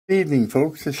Good evening,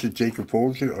 folks. This is Jacob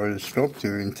Folger, artist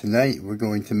sculptor, and tonight we're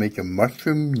going to make a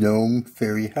mushroom gnome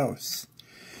fairy house.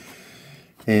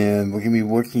 And we're going to be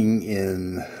working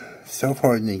in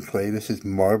self-hardening clay. This is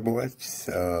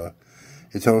Marblex.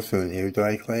 It's also an air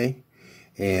dry clay,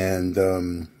 and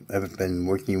I've been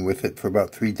working with it for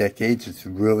about 3 decades. It's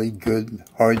really good,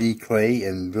 hardy clay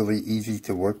and really easy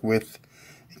to work with.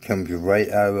 It comes right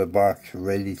out of the box,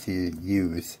 ready to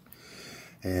use.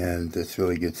 And it's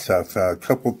really good stuff. A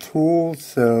couple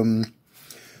tools, a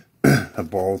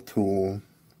ball tool,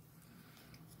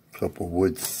 a couple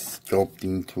wood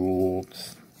sculpting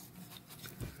tools.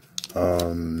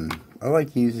 I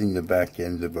like using the back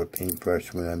end of a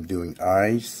paintbrush when I'm doing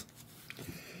eyes.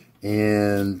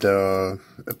 And a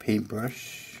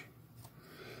paintbrush.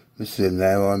 This is a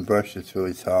nylon brush, it's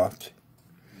really soft.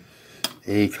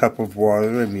 A cup of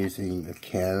water, I'm using a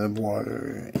can of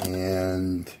water,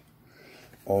 and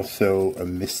also a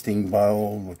misting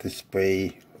bottle with a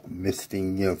spray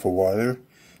misting, for water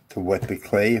to wet the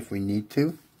clay if we need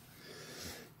to.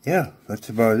 Yeah, that's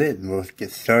about it, and we'll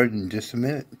get started in just a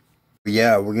minute.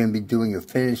 Yeah, we're going to be doing a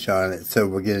finish on it, so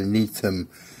we're going to need some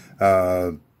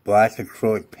black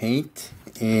acrylic paint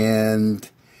and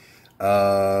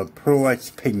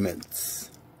pearlite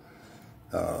pigments,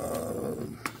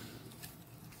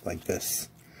 like this.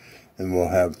 And we'll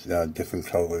have different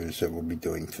colors that we'll be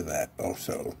doing for that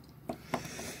also.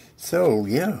 So,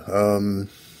 yeah, I'm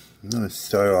going to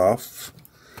start off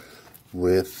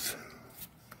with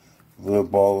a little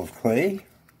ball of clay.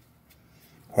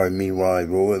 Pardon me while I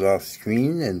roll it off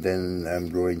screen, and then I'm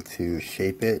going to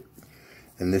shape it.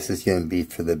 And this is going to be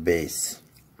for the base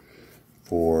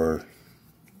for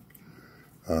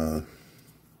the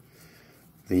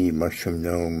mushroom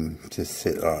gnome to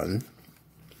sit on.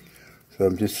 So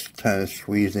I'm just kind of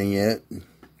squeezing it,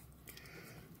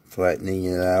 flattening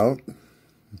it out.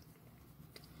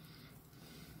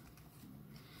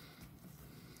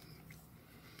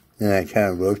 And I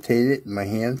kind of rotate it in my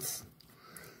hands,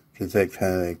 because that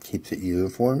kind of keeps it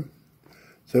uniform.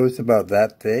 So it's about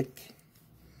that thick.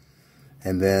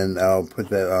 And then I'll put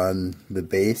that on the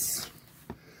base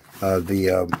of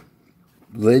the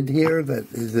lid here.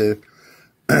 That is a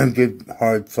good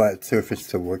hard flat surface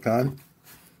to work on.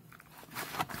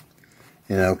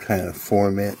 And I'll kind of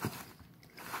form it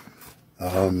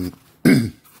on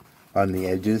the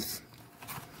edges.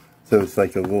 So it's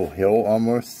like a little hill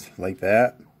almost, like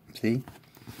that. See?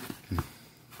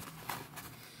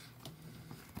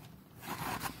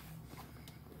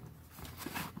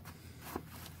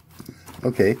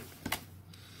 Okay.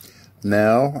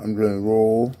 Now I'm going to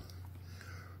roll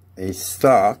a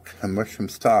stalk, a mushroom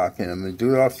stalk, and I'm going to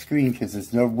do it off screen because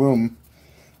there's no room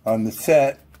on the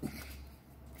set.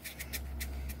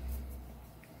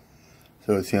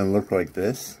 So it's going to look like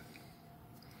this.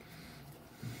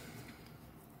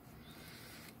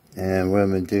 And what I'm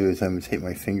going to do is I'm going to take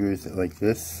my fingers like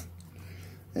this,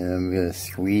 and I'm going to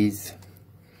squeeze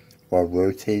while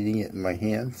rotating it in my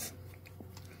hands.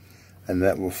 And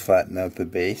that will flatten out the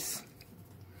base.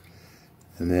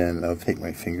 And then I'll take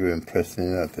my finger and press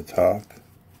it at the top.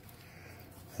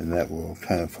 And that will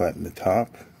kind of flatten the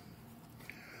top.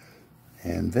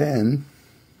 And then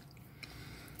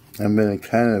I'm going to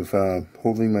kind of,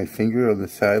 holding my finger on the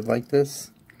side like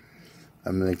this,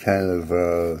 I'm going to kind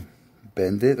of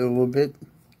bend it a little bit.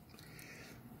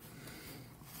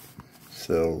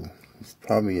 So it's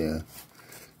probably going to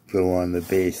go on the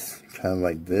base kind of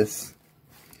like this.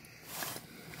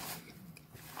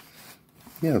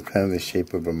 Kind of the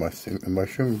shape of a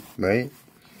mushroom, right?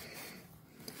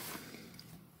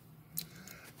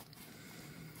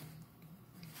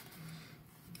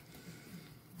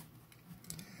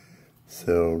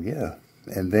 So yeah,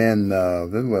 and then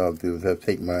what I'll do is I'll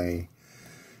take my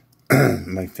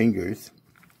my fingers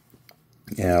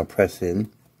and I'll press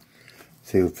in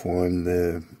to form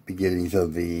the beginnings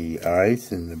of the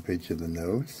eyes and the bridge of the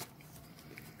nose.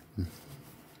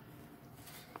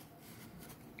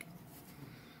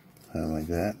 Kind of like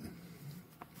that.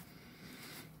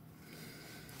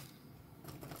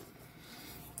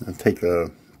 I'll take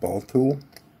a ball tool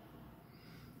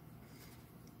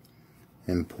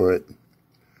and put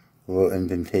a little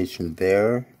indentation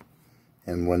there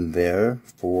and one there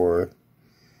for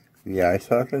the eye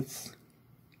sockets.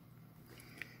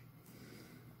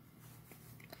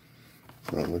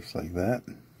 So it looks like that.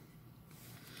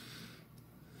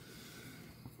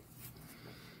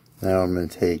 Now I'm going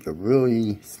to take a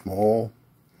really small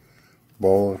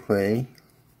ball of clay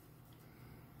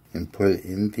and put it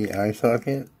in the eye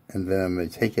socket, and then I'm going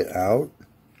to take it out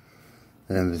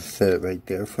and I'm going to set it right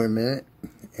there for a minute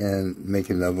and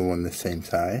make another one the same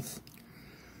size.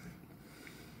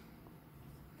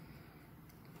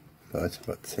 So that's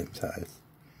about the same size.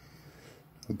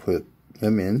 We'll put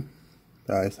them in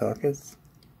the eye sockets.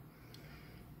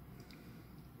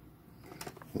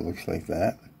 It looks like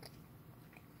that.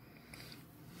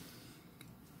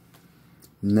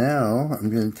 Now I'm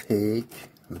going to take,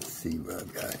 let's see what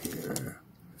I've got here.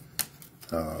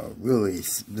 Really,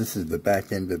 this is the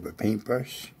back end of a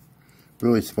paintbrush.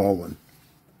 Really small one.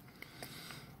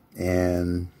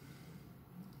 And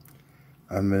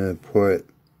I'm going to put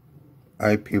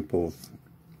eye pupils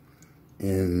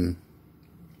in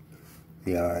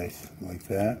the eyes like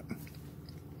that.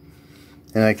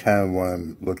 And I kind of want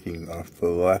them looking off to the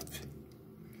left.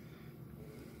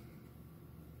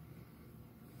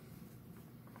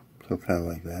 So kind of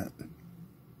like that.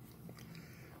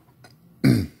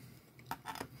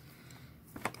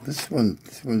 This one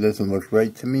doesn't look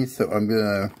right to me, so I'm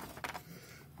gonna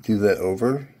do that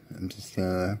over. I'm just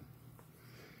gonna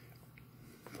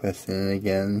press in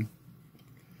again.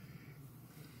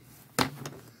 Hit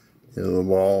the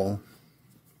wall.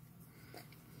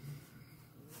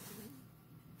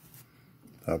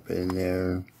 Pop it in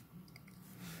there.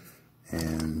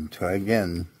 And try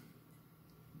again.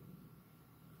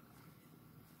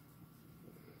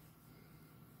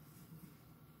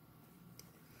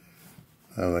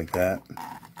 Like that.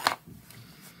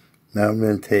 Now I'm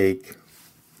going to take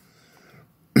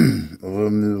a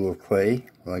little noodle of clay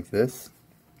like this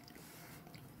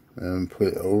and put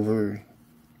it over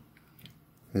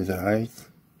his eyes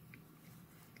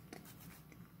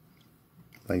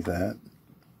like that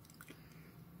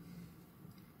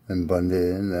and blend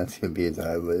it in. That's going to be his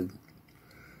eyelid.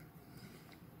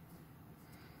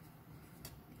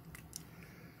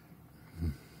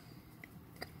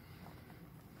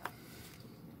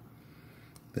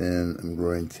 Then I'm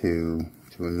going to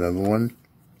do another one,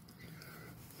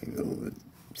 maybe a little bit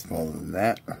smaller than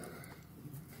that.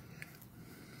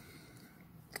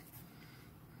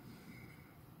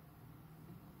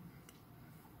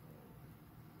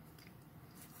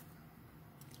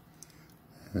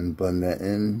 And blend that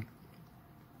in.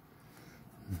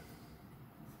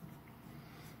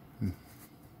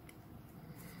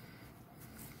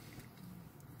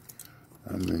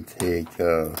 I'm going to take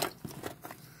the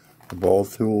ball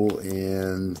tool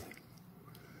and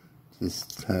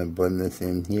just kind of blend this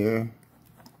in here.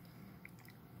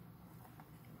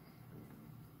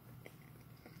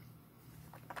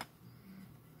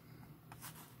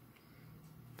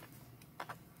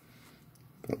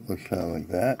 So it looks kind of like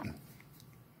that.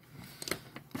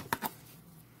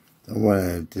 I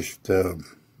want to just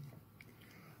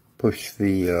push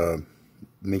the,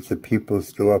 make the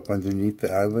pupils go up underneath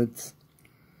the eyelids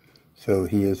so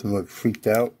he doesn't look freaked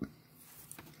out.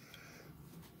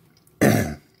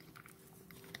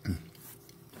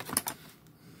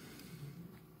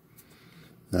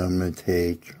 Now I'm going to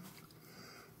take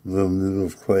a little noodle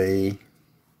of clay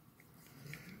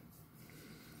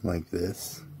like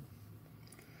this,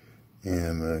 and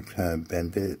I'm going to kind of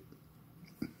bend it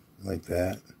like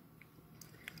that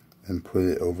and put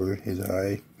it over his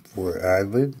eye for an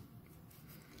eyelid,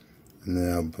 and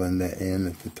then I'll blend that in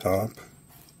at the top.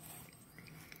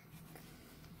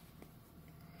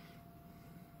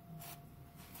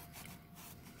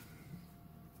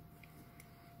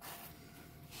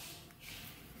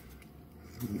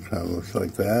 It kind of looks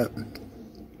like that.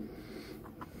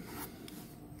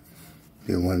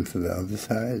 Do one for the other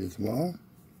side as well.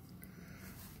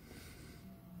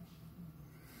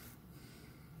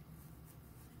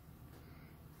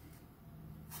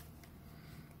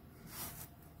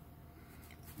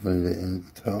 Blend it in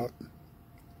the top.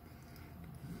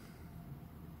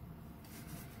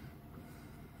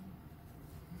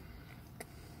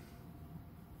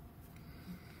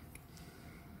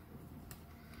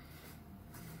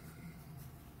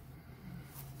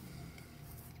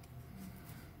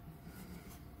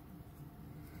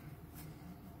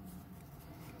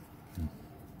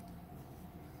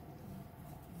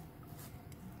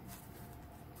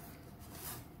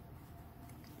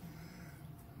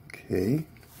 Okay.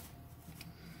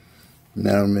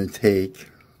 Now I'm going to take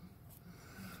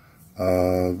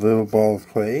a little ball of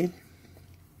clay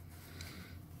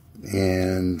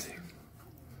and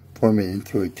form it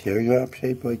into a teardrop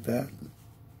shape like that.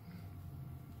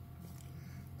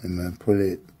 And then put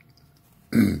it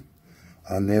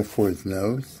on there for his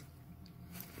nose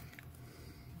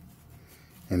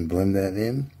and blend that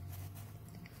in.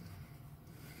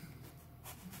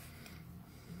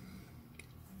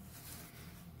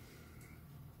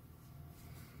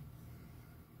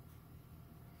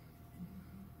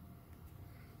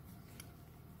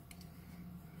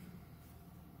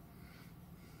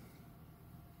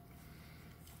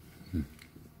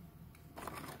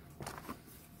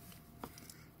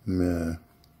 I'm gonna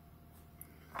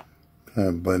kind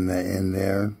of blend that in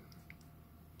there.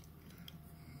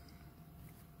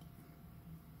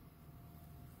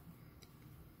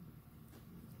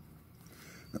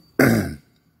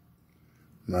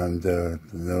 On the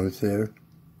nose there.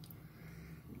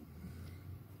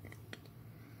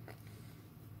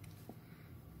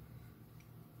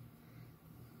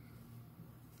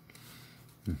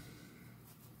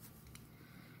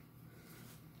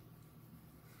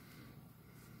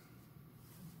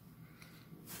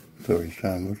 So he's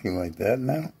kind of looking like that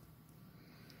now.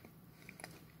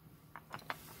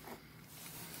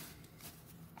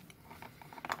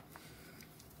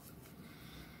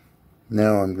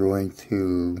 Now I'm going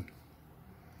to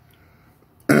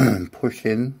push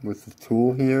in with the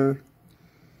tool here.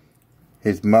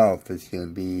 His mouth is going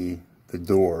to be the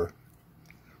door.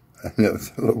 I know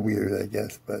it's a little weird, I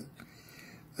guess, but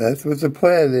that's what the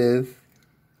plan is.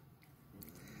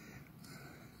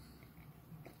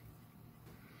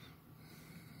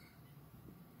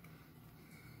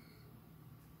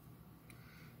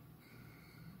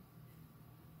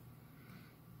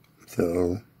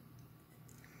 So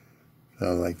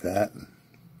like that.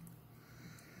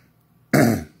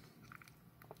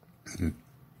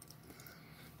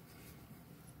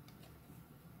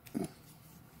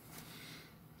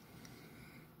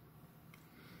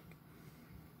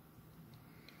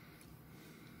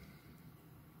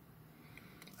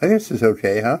 I guess it's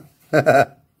okay, huh?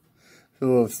 It's a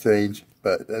little strange,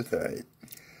 but that's alright.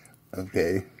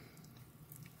 Okay.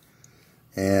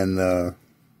 And,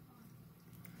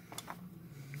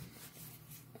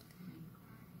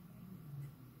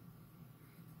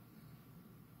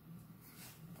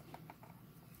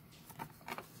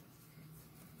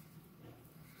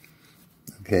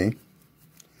 okay.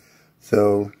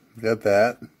 So, got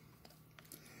that.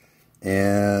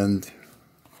 And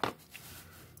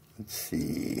let's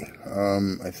see.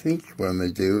 I think what I'm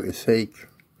going to do is take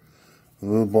a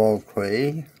little ball of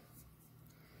clay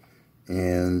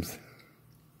and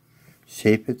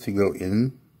shape it to go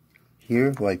in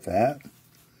here like that.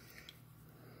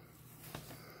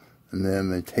 And then I'm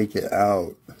going to take it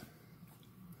out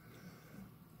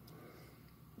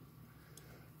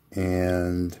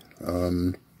and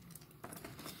I'm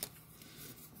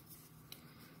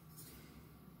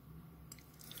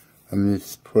going to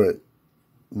just put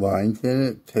lines in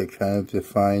it to kind of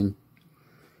define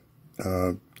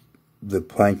the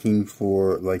planking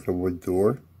for like a wood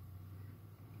door.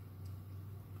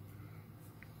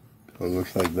 So it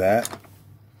looks like that.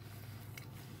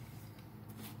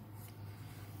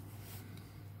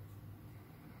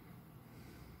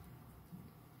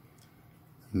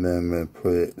 And then I'm going to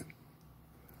put it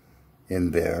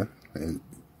in there and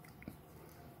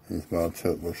as well,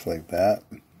 so it looks like that.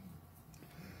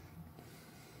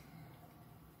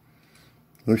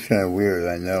 Looks kind of weird,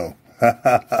 I know.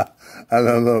 I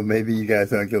don't know, maybe you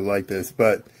guys aren't going to like this,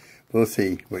 but we'll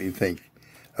see what you think.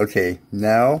 Okay,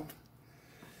 now,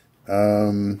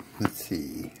 let's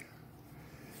see.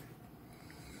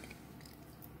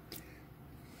 I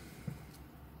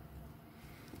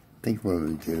think what I'm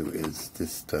going to do is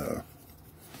just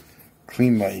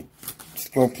clean my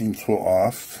sculpting tool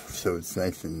off so it's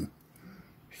nice and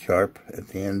sharp at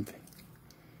the end.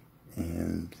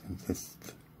 And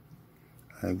just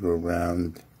I go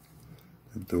around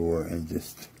the door and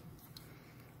just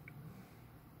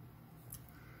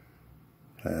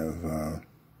have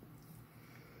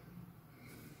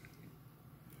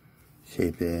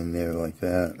shape it in there like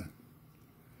that.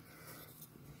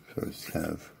 So it's kind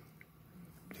of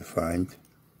defined.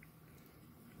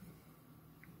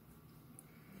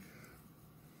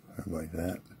 Like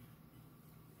that.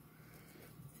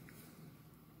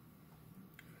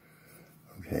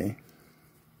 Okay.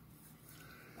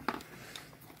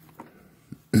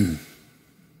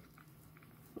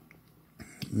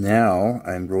 Now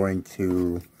I'm going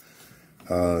to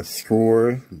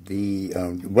score the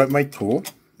wet my tool,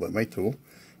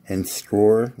 and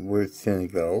score where it's going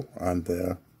to go on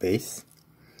the base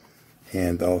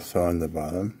and also on the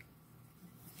bottom.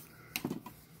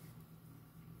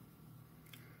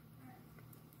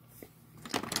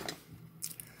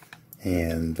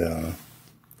 And kind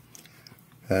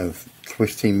of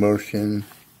twisting motion,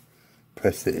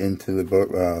 press it into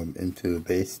the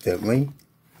base gently.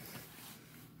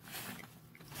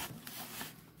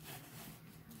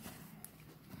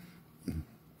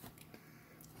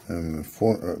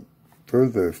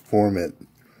 Further form it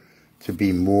to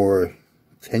be more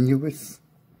sinuous,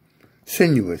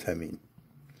 I mean.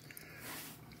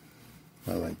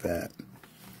 I like that.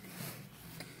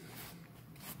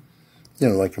 You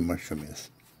know, like a mushroom is.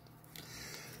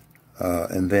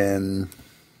 And then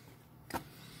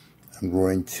I'm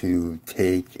going to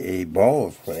take a ball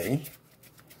of clay,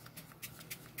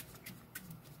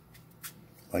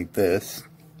 like this,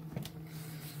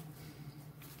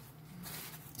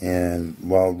 and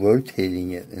while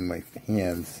rotating it in my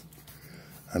hands,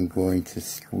 I'm going to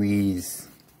squeeze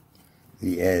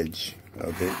the edge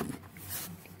of it,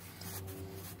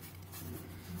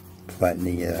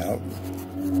 flattening it out.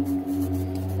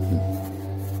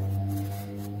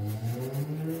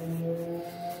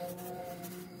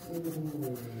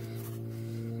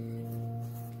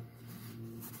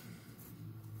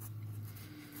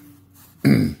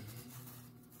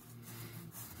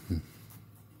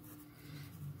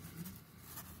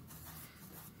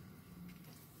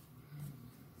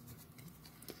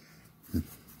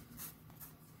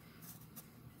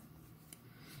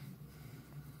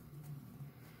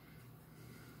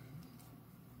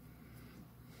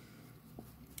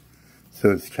 So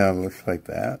it kind of looks like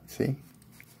that, see?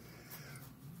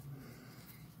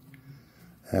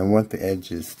 And I want the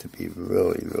edges to be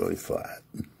really, really flat.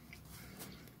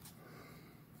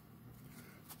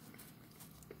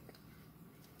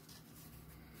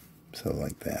 So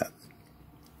like that.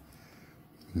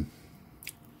 So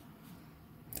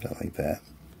like that.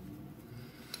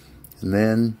 And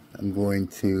then I'm going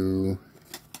to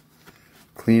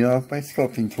clean off my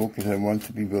sculpting tool because I want it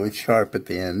to be really sharp at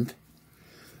the end.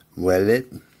 Wet it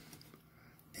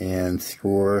and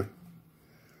score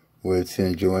where it's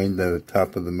going to join the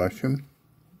top of the mushroom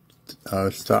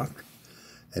stalk,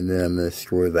 and then I'm going to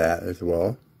score that as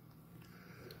well.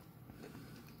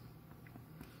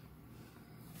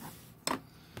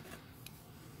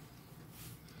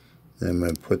 Then I'm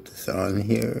going to put this on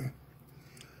here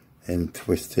and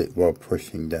twist it while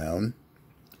pushing down.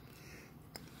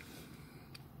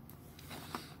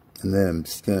 And then I'm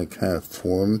just going to kind of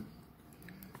form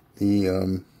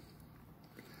the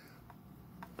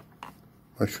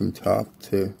mushroom top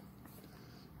to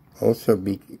also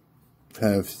be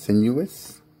kind of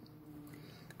sinuous,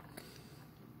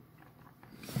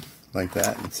 like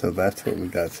that. And so that's what we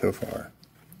got so far.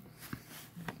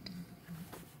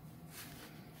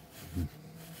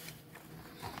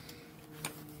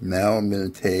 Now I'm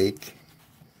going to take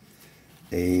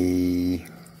a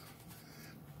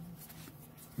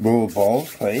roll of ball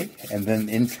of clay and then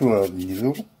into a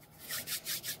needle,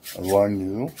 a long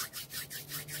needle.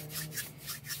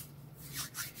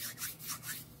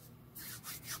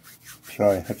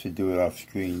 Sorry, I have to do it off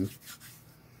screen.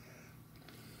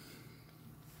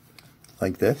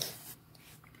 Like this.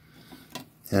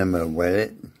 And I'm going to wet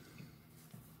it.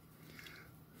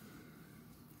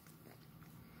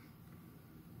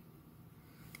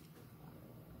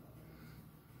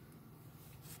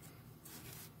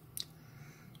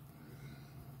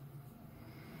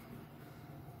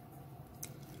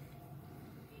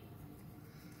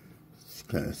 Just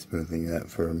kind of smoothing that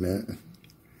for a minute.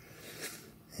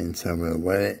 And so I'm going to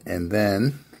wet it, and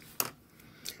then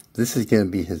this is going to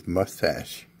be his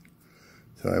mustache.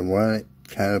 So I want it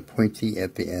kind of pointy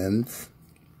at the ends.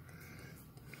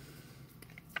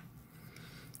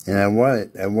 And I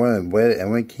want to wet it, I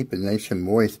want to keep it nice and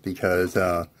moist because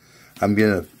I'm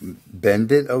going to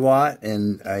bend it a lot,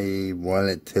 and I want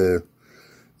it to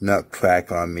not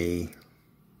crack on me.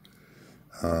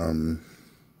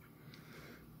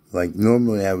 Like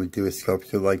normally I would do a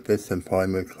sculpture like this in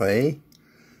polymer clay,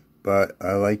 but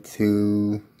I like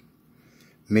to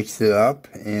mix it up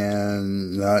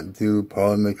and not do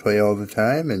polymer clay all the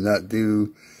time and not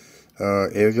do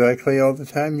air dry clay all the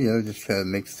time, you know, just kind of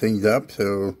mix things up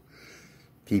so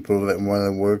people that want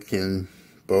to work in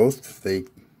both, they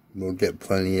will get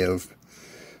plenty of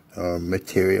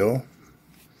material,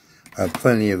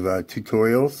 plenty of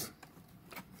tutorials,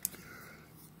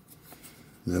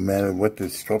 no matter what they're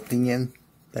sculpting in,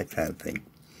 that kind of thing.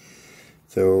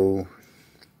 So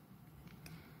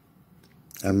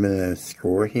I'm going to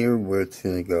score here where it's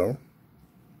going to go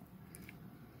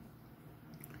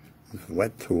with a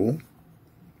wet tool.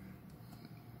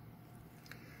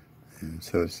 And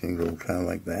so it's going to go kind of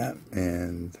like that,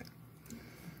 and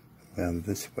around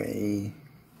this way.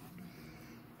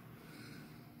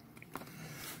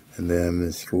 And then I'm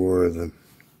going to score the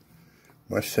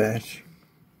mustache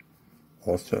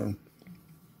also.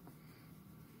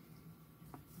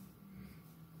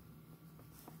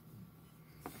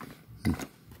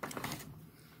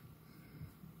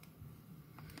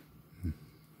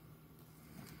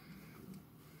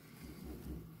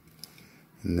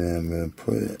 And then I'm going to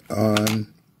put it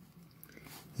on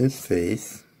his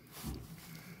face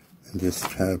and just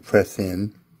kind of press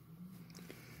in.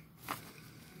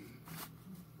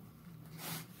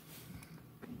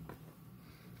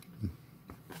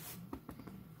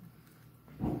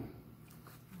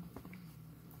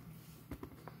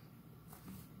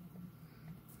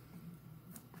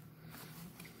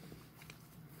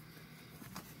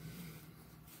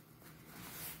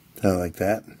 Kind of like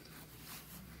that.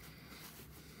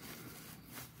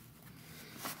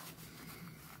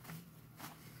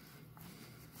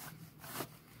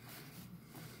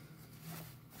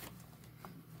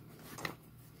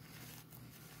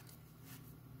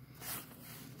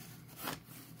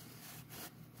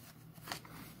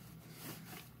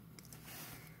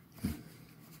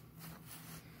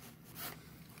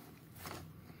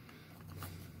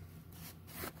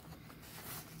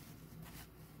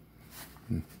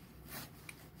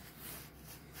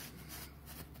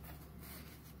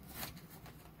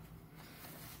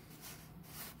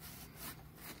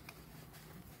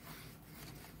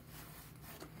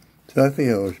 So I think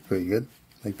it looks pretty good,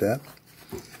 like that.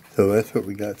 So that's what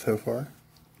we got so far.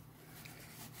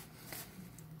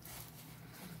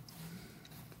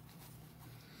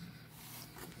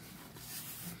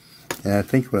 And I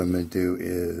think what I'm going to do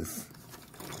is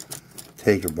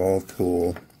take a ball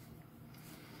tool.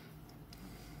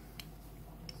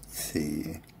 Let's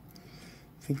see.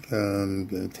 I think I'm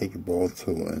going to take a ball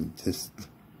tool and just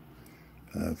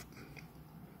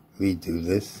redo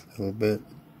this a little bit.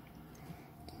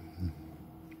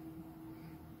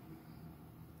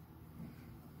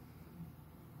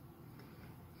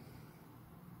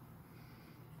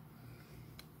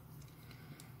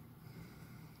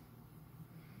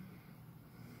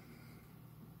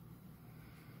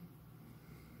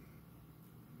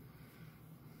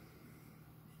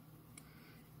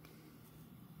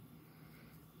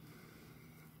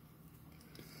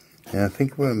 And I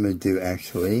think what I'm going to do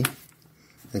actually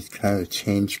is kind of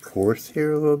change course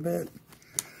here a little bit.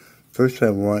 First I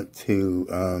want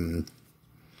to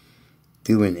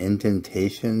do an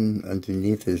indentation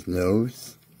underneath his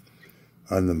nose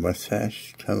on the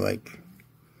mustache, kind of like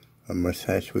a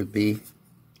mustache would be.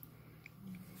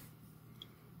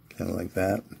 Kind of like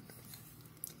that.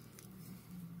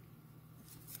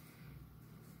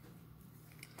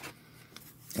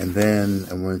 And then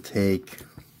I want to take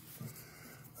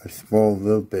a small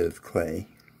little bit of clay.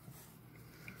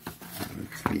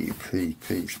 It's be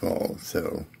pretty small,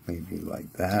 so maybe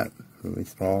like that, really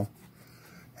small,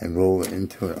 and roll it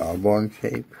into an oblong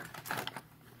shape.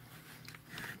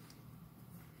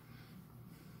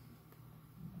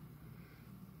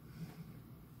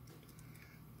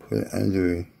 Put it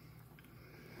under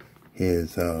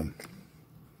his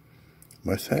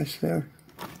mustache there.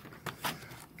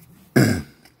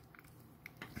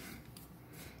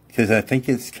 Because I think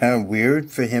it's kind of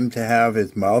weird for him to have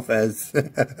his mouth as...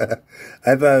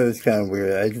 I thought it was kind of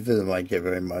weird. I just didn't like it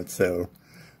very much, so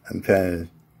I'm kind of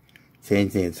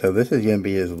changing it. So this is going to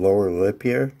be his lower lip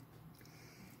here.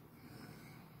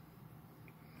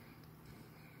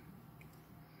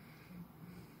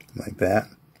 Like that.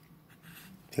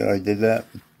 See how I did that?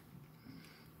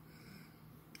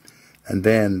 And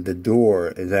then the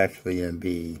door is actually going to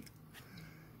be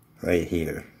right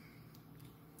here.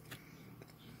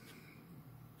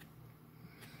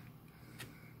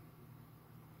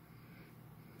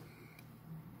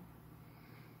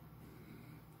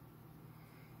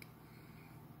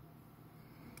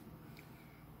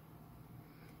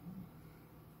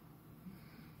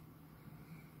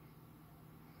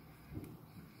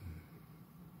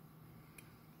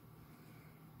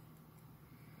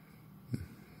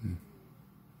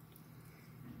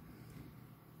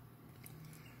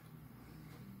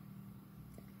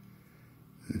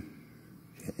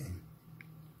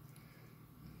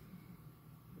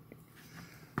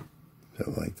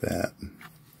 So like that.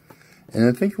 And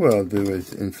I think what I'll do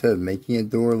is, instead of making a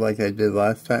door like I did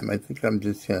last time, I think I'm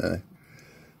just going to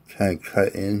kind of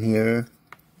cut in here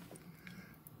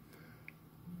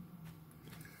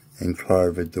and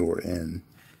carve a door in.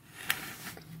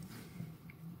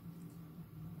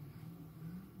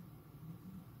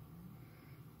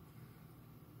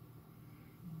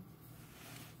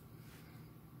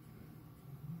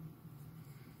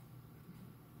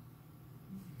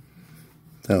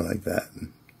 Something like that.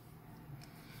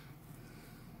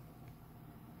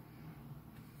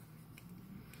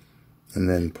 And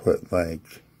then put,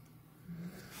 like,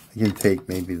 I can take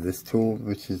maybe this tool,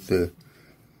 which is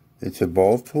it's a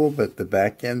ball tool, but the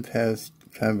back end has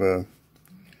kind of a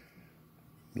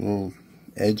little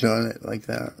edge on it like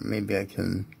that. Maybe I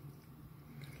can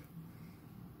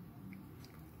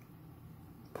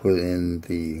put in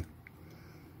the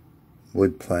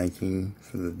wood planking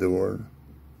for the door.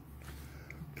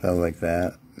 Kind of like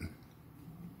that.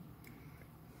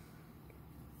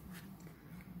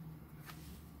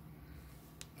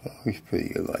 Looks pretty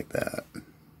good like that.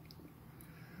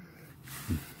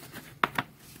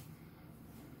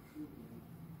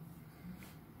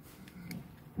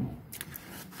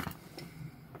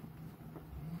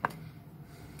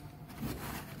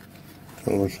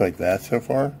 looks like that so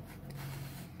far.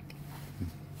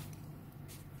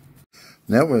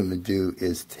 Now what I'm going to do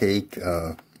is take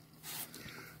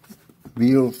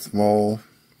real small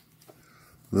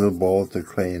little balls of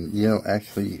clay, and you know,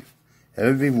 actually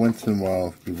every once in a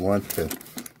while you want to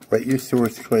wet your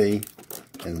source clay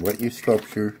and wet your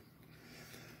sculpture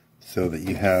so that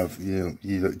you have,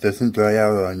 it doesn't dry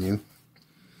out on you.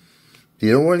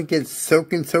 You don't want to get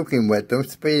soaking wet. Don't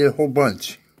spray it a whole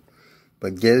bunch,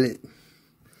 but get it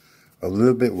a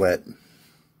little bit wet,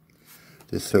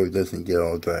 just so it doesn't get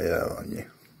all dried out on you.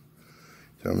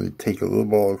 So I'm going to take a little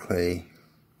ball of clay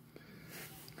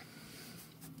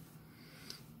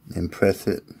and press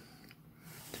it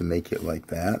to make it like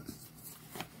that.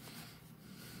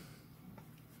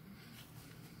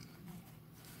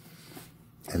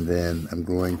 And then I'm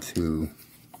going to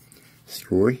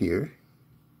score here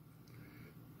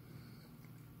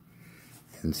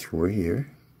and score here.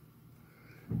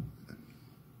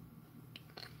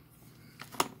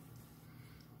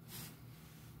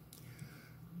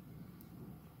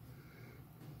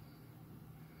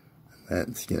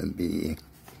 That's going to be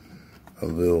a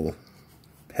little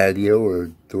patio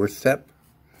or doorstep,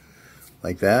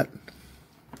 like that.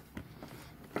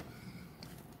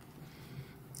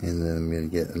 And then I'm going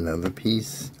to get another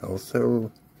piece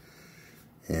also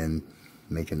and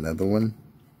make another one.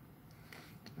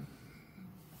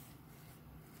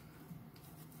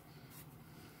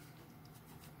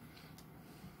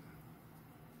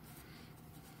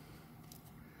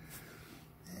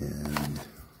 And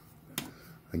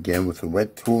again with a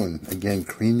wet tool, and again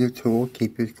clean your tool,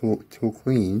 keep your tool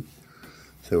clean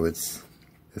so it's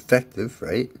effective,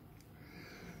 right?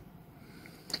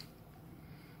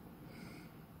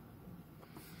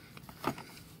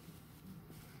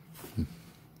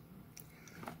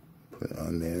 Put it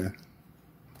on there,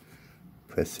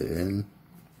 press it in.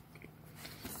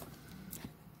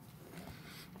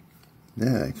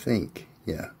 Yeah, I think,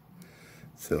 yeah.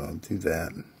 So I'll do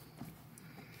that.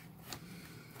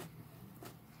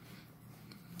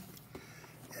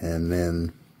 And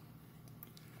then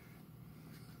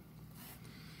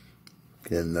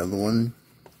get another one.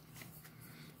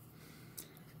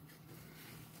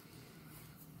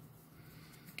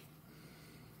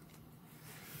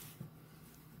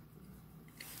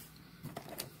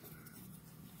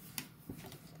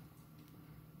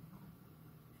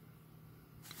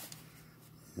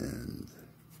 And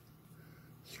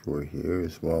score here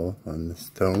as well on the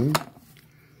stone.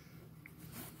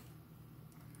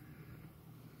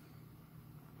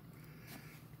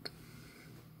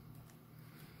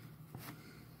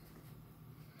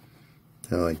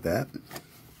 Like that.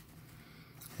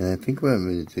 And I think what I'm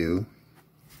going to do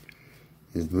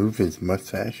is move his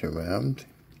mustache around.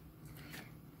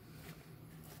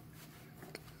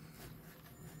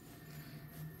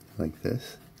 Like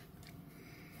this.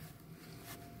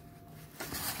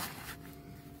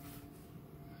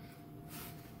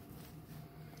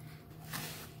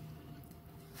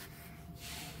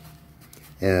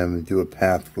 And I'm going to do a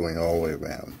path going all the way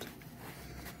around.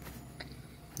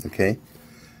 Okay?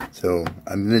 So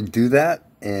I'm going to do that,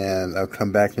 and I'll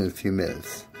come back in a few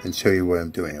minutes and show you what I'm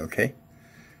doing, okay?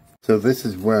 So this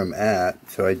is where I'm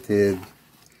at. So I did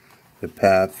the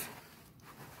path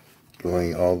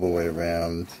going all the way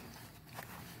around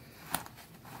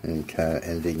and kind of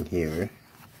ending here.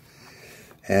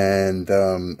 And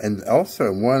also I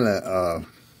want to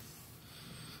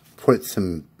put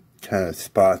some kind of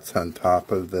spots on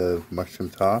top of the mushroom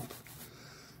top.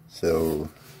 So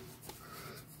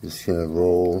just going to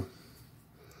roll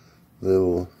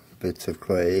little bits of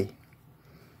clay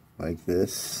like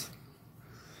this,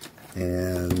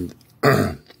 and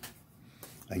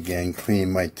again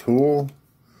clean my tool,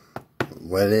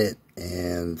 wet it,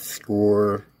 and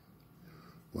score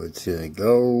where it's going to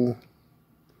go,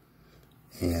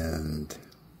 and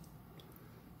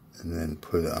then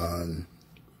put it on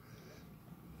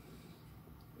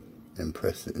and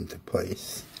press it into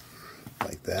place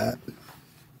like that.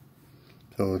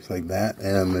 So it looks like that,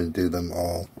 and I'm going to do them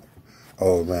all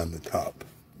around the top.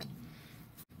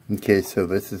 Okay, so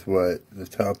this is what the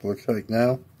top looks like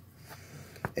now.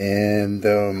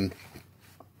 And,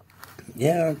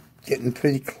 yeah, getting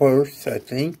pretty close, I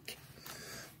think.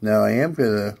 Now I am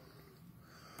going to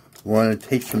want to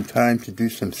take some time to do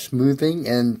some smoothing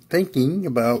and thinking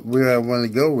about where I want to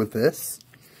go with this.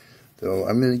 So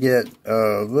I'm going to get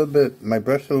a little bit, my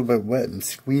brush a little bit wet and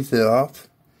squeeze it off.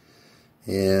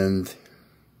 And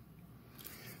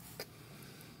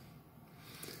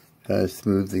kind of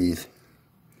smooth it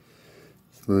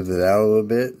out a little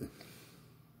bit.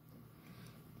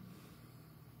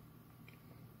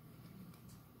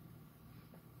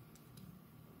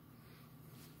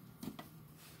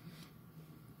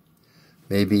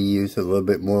 Maybe use a little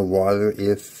bit more water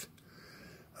if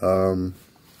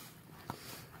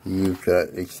you've got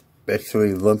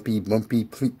especially lumpy, bumpy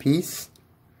piece.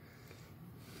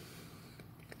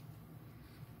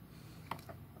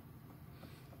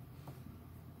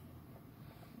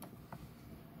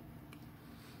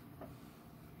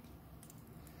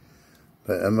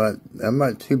 But I'm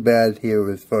not too bad here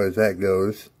as far as that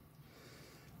goes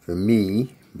for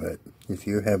me. But if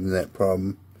you're having that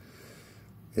problem,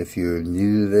 if you're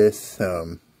new to this,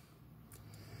 you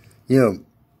know,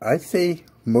 I'd say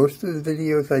most of the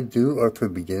videos I do are for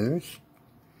beginners.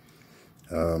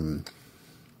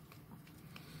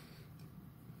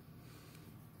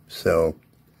 So,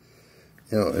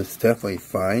 you know, it's definitely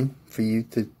fine for you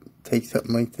to take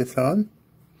something like this on.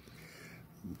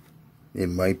 It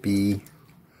might be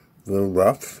a little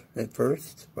rough at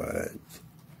first, but,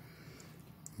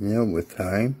 you know, with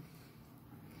time,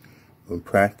 with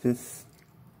practice,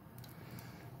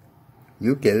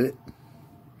 you'll get it.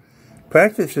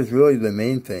 Practice is really the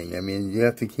main thing. I mean, you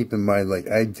have to keep in mind, like,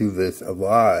 I do this a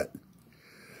lot.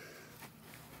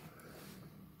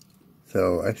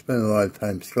 So I spend a lot of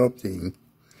time sculpting,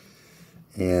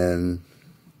 and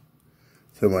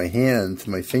so my hands,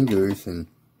 my fingers, and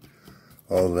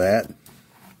all that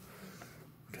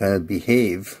kind of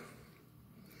behave.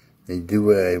 They do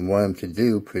what I want them to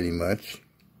do, pretty much.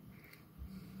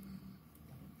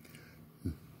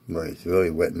 Well, it's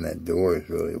really wet, and that door is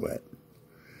really wet.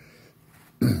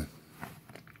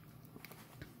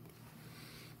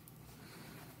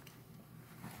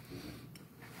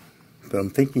 So I'm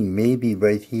thinking maybe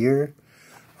right here,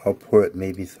 I'll put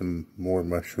maybe some more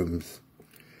mushrooms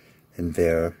in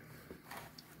there.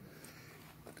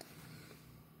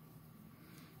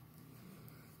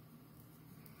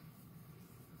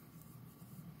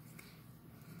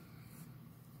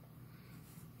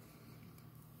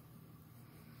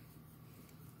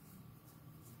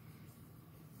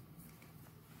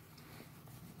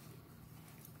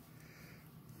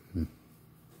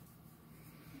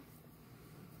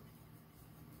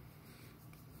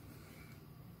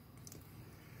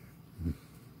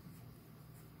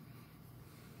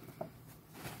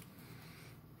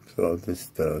 So I'll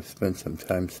just spend some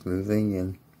time smoothing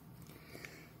and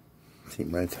take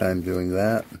my time doing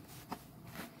that.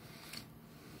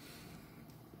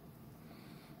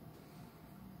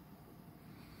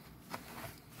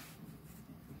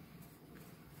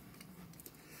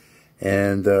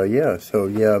 And yeah, so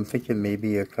yeah, I'm thinking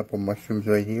maybe a couple mushrooms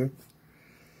right here.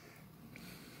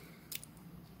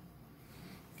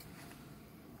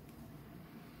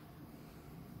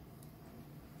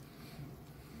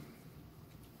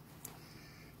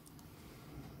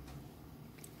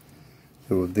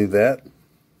 So we'll do that.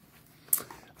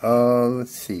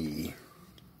 Let's see.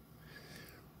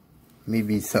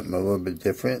 Maybe something a little bit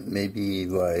different. Maybe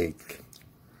like,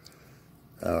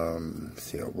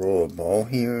 see, I'll roll a ball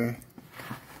here.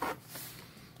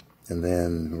 And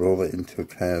then roll it into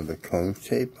kind of a cone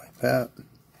shape like that.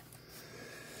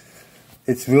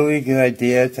 It's really a good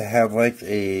idea to have like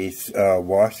a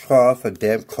washcloth, a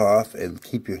damp cloth, and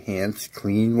keep your hands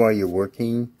clean while you're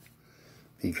working.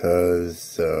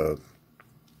 Because,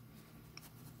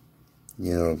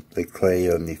 you know, the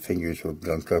clay on the fingers will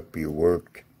gunk up your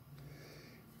work.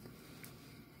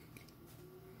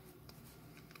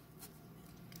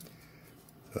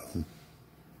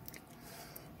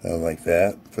 So, like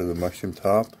that for the mushroom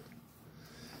top.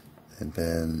 And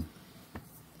then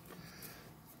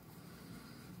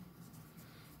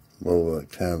roll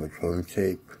it kind of a cone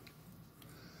shape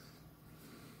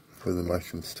for the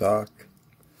mushroom stalk.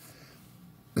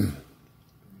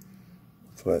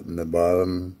 Flatten the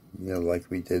bottom, you know, like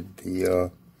we did the,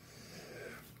 you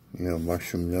know,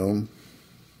 mushroom gnome.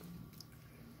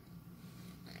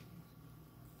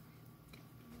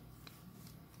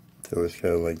 So it's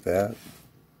kind of like that.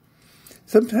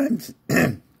 Sometimes,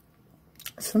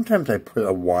 sometimes I put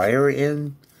a wire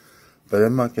in, but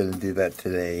I'm not going to do that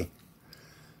today,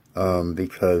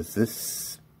 because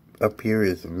this up here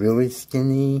is really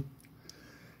skinny,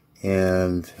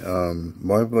 and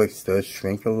Marblex does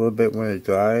shrink a little bit when it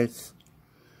dries,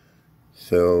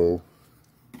 so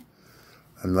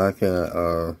I'm not going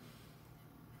to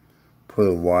put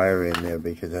a wire in there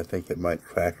because I think it might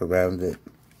crack around it.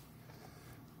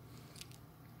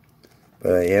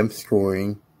 But I am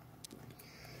scoring.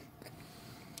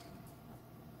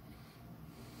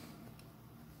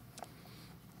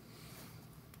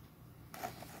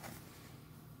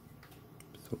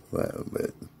 So a little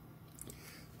bit.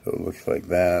 So it looks like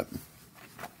that.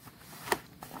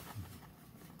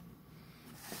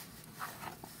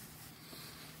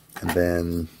 And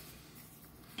then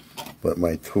put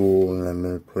my tool, and I'm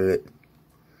going to put it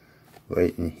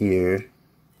right in here.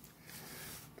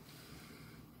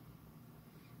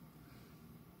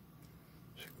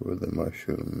 Screw the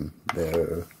mushroom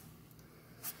there.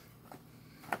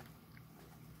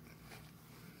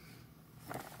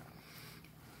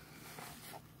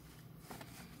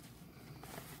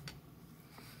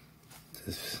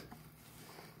 Just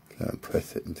kind of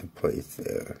press it into place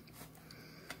there.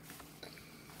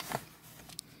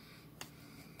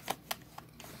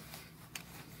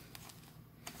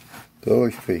 That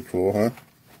looks pretty cool, huh?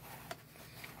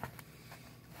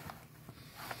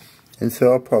 And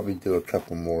so I'll probably do a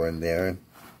couple more in there and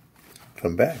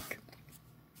come back.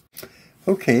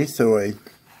 Okay, so I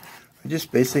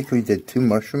just basically did 2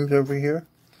 mushrooms over here.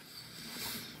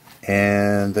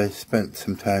 And I spent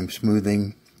some time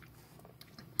smoothing.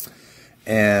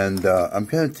 And I'm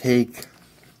going to take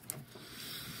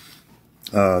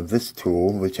this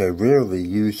tool, which I rarely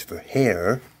use for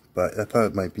hair, but I thought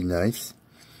it might be nice.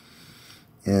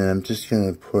 And I'm just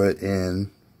going to put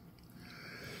in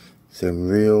some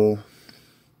real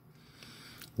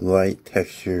light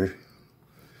texture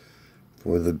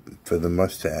for the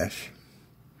mustache.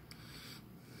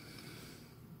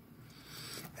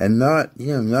 And not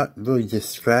really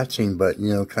just scratching, but,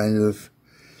 kind of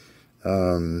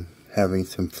having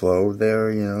some flow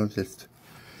there, just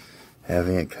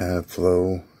having it kind of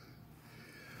flow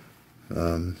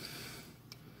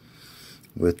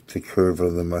with the curve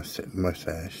of the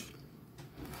mustache.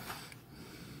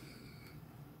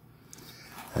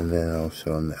 And then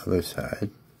also on the other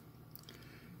side.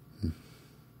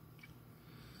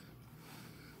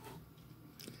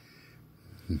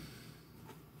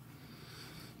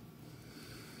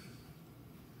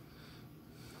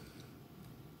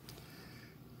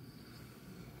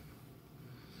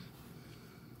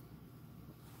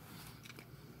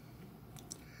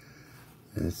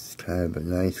 It's kind of a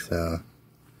nice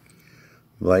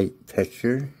light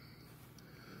texture,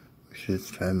 which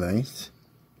is kind of nice.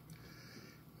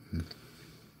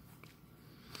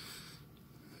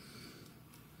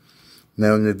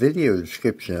 Now in the video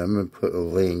description, I'm going to put a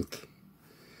link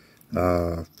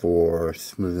for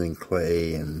smoothing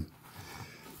clay and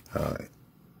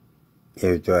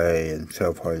air dry and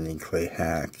self-hardening clay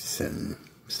hacks and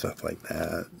stuff like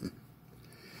that.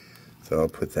 So I'll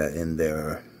put that in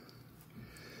there.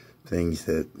 Things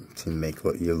that can make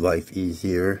your life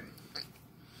easier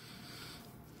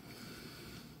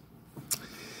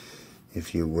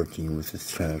if you're working with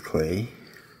this kind of clay.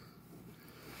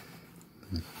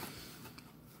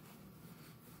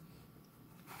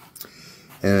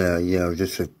 And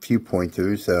just a few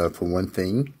pointers. For one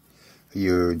thing,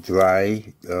 your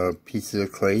dry pieces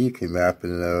of clay you can wrap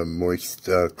in a moist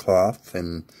cloth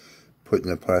and put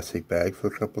in a plastic bag for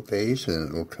a couple days, and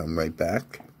it will come right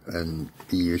back and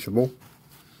be usable.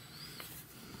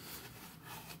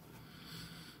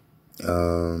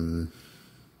 And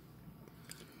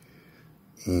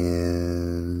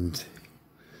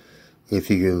if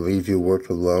you're going to leave your work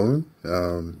alone,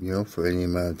 for any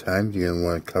amount of time, you're going to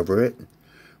want to cover it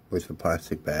with a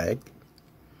plastic bag.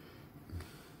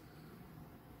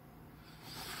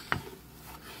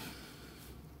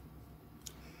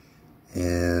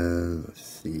 And let's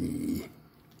see.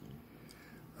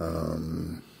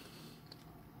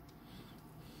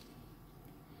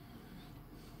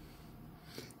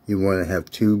 You want to have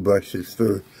 2 brushes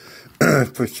for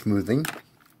for smoothing.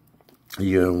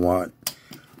 You're going to want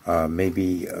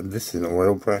maybe this is an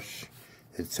oil brush.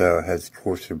 It has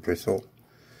coarser bristle,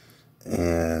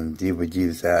 and you would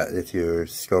use that if your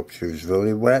sculpture is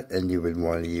really wet, and you would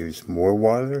want to use more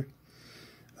water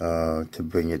to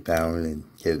bring it down and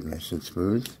get it nice and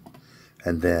smooth.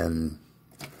 And then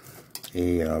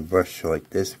a brush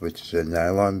like this, which is a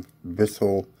nylon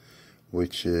bristle,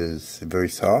 which is very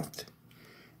soft,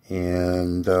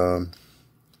 and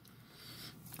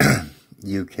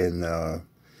you can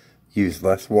use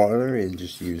less water and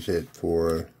just use it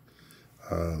for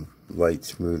light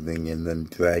smoothing, and then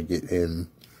drag it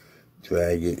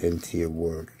into your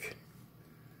work.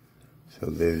 So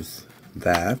there's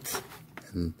that,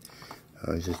 and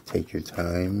just take your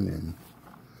time and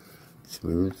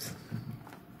smooth.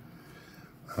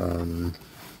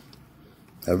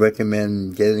 I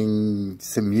recommend getting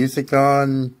some music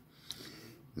on,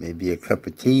 maybe a cup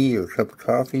of tea or a cup of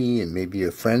coffee, and maybe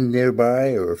a friend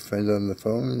nearby or a friend on the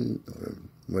phone or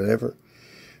whatever,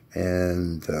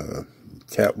 and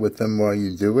chat with them while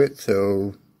you do it,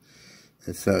 so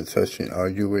it's not such an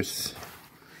arduous,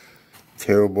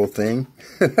 terrible thing.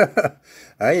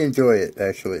 I enjoy it,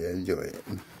 actually. I enjoy it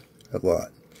a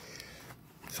lot.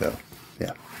 So,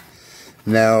 yeah.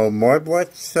 Now,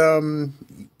 marblets,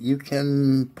 you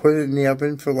can put it in the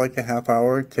oven for like a half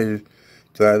hour to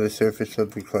dry the surface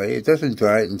of the clay. It doesn't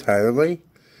dry it entirely,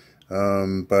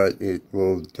 but it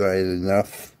will dry it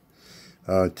enough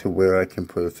to where I can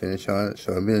put a finish on it.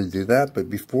 So I'm going to do that, but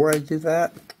before I do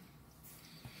that,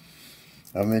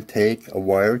 I'm going to take a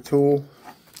wire tool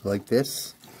like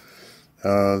this.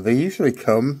 They usually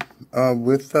come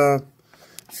with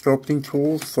sculpting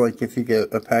tools. Like if you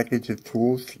get a package of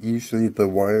tools, usually the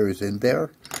wire is in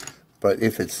there. But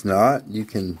if it's not, you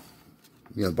can,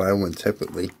 buy one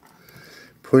separately.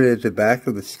 Put it at the back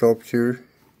of the sculpture.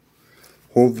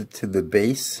 Hold it to the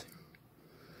base,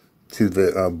 to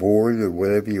the board or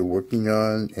whatever you're working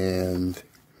on, and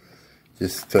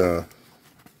just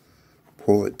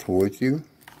pull it towards you.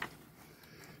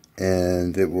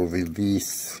 And it will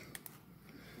release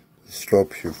the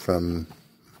sculpture from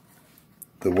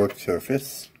the work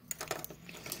surface.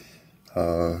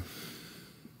 You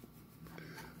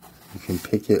can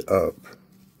pick it up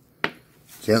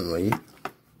gently.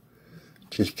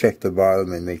 Just check the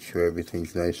bottom and make sure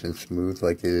everything's nice and smooth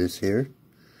like it is here.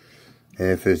 And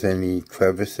if there's any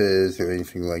crevices or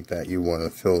anything like that, you want to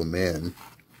fill them in.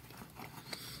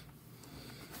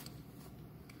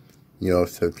 You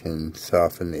also can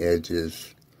soften the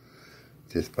edges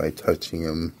just by touching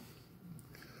them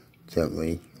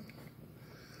gently,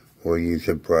 or use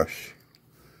a brush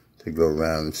to go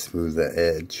around and smooth the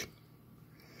edge.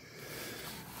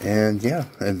 And yeah,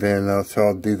 and then so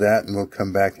I'll do that and we'll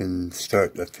come back and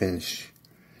start the finish.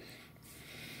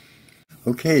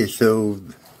 Okay, so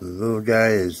the little guy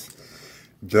is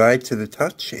dry to the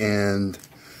touch, and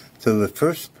so the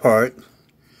first part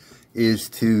is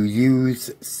to use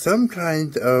some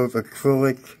kind of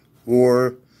acrylic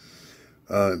or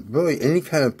really any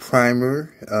kind of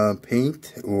primer,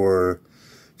 paint or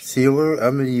sealer.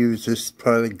 I'm going to use this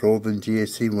product, Golden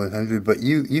GSC 100, but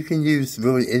you can use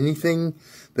really anything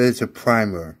that is a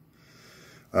primer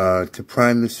to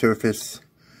prime the surface,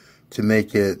 to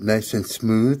make it nice and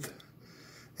smooth.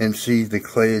 And see, the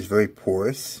clay is very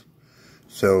porous.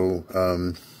 So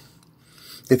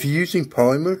if you're using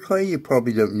polymer clay, you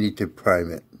probably don't need to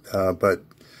prime it. But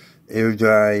air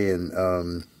dry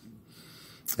and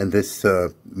this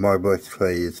Marblex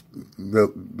clay is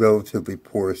relatively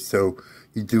porous, so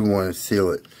you do want to seal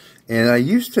it. And I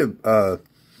used to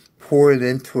pour it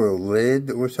into a lid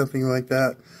or something like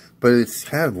that, but it's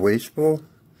kind of wasteful.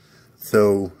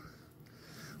 So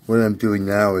what I'm doing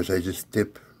now is I just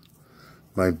dip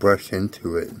my brush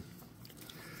into it,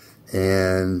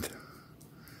 and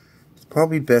it's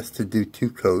probably best to do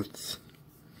 2 coats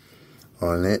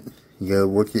on it. You gotta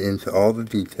work it into all the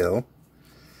detail.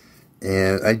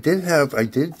 And I did have a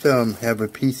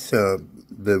piece one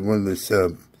of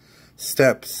the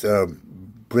steps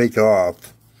break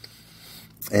off,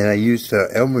 and I used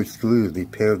Elmer's glue to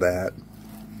repair that.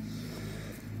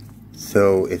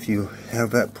 So if you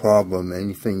have that problem,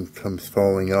 anything comes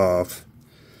falling off,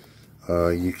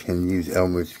 you can use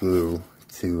Elmer's glue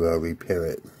to repair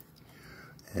it.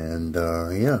 And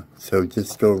yeah, so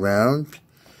just go around.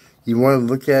 You want to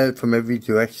look at it from every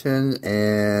direction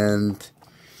and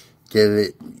get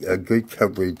it a good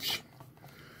coverage.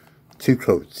 2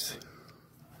 coats,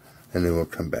 and then we'll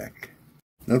come back.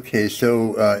 Okay,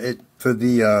 so for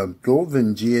the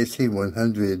Golden GSC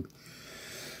 100,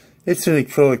 it's an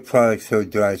acrylic product, so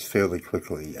it dries fairly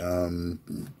quickly,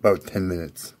 about 10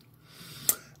 minutes.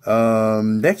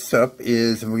 Next up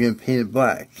is we're going to paint it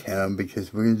black,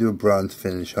 because we're going to do a bronze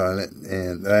finish on it,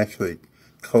 and actually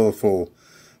colorful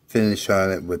finish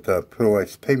on it with Pearl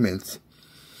X pigments.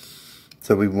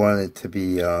 So we want it to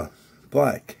be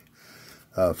black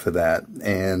for that.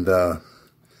 And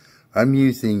I'm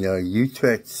using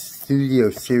Utrecht Studio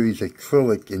Series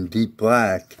acrylic in deep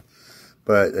black,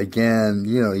 but again,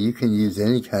 you can use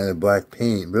any kind of black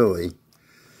paint, really.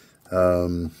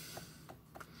 And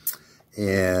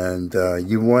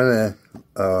you want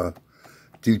to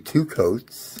do 2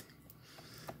 coats,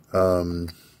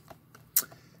 and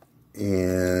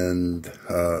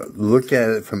look at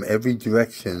it from every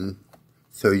direction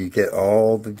so you get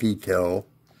all the detail.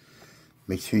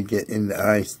 Make sure you get in the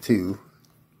eyes too.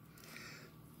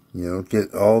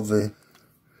 Get all the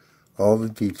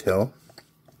detail.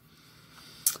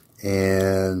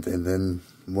 And then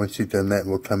once you've done that,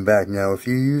 we'll come back. Now, if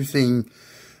you're using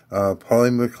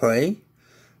polymer clay,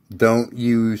 don't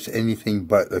use anything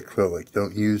but acrylic.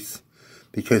 Don't use,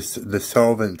 because the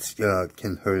solvents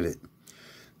can hurt it,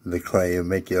 the clay, and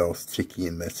make it all sticky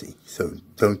and messy. So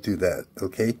don't do that,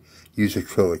 okay? Use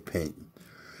acrylic paint.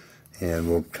 And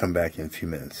we'll come back in a few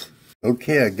minutes.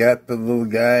 Okay, I got the little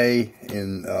guy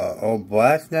in all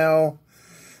black now.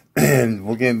 And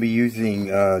we're going to be using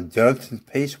Johnson's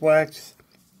Paste Wax.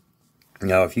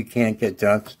 Now, if you can't get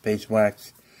Johnson's Paste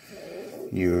Wax,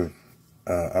 you're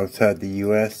outside the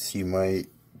U.S., you might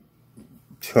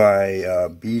try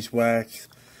beeswax,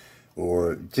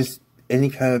 or just any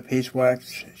kind of paste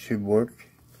wax should work.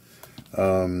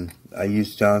 I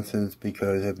use Johnson's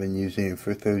because I've been using it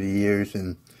for 30 years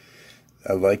and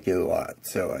I like it a lot.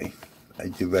 So I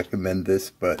do recommend this,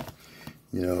 but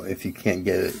you know, if you can't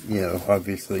get it, you know,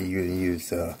 obviously you're going to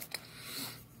use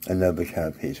another kind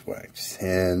of paste wax.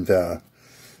 And we're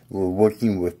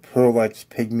working with Pearlex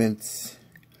pigments,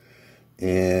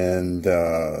 and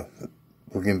we're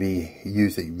going to be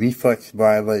using Reflex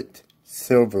Violet,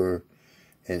 Silver,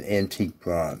 and Antique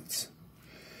Bronze.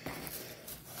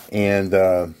 And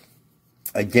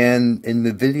again, in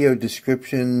the video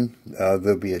description,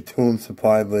 there'll be a tool and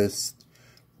supply list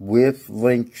with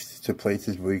links to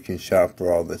places where you can shop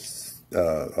for all this,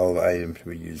 all the items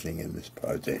we're using in this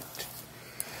project.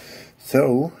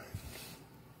 So,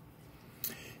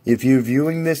 if you're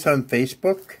viewing this on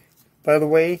Facebook, by the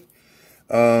way,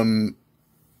 come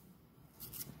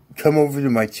over to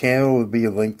my channel. There'll be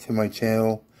a link to my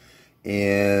channel,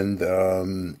 and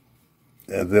there'll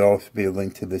also be a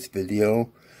link to this video.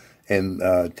 And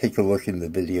take a look in the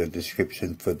video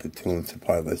description for the tool and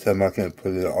supply list. I'm not going to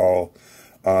put it all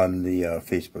on the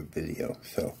Facebook video.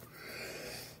 So,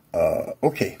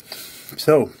 okay.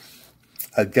 So,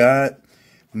 I've got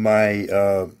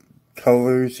my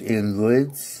colors in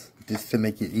lids just to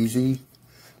make it easy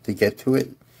to get to it.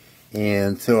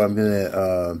 And so I'm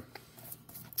going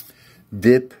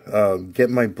to get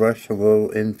my brush a little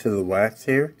into the wax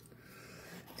here.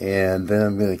 And then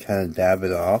I'm going to kind of dab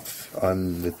it off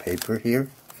on the paper here.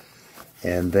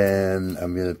 And then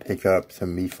I'm going to pick up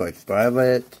some Reflex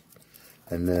Violet.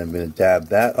 And then I'm going to dab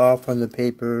that off on the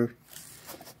paper.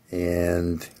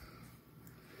 And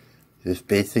just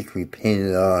basically paint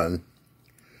it on.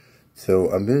 So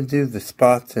I'm going to do the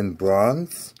spots in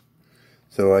bronze.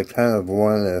 So I kind of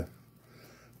want to,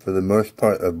 for the most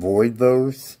part, avoid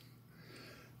those.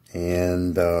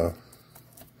 And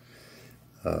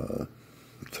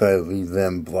try to leave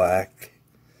them black,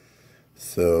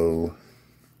 so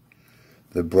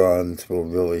the bronze will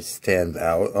really stand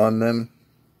out on them.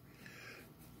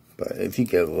 But if you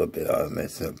get a little bit on them,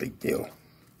 it's no big deal.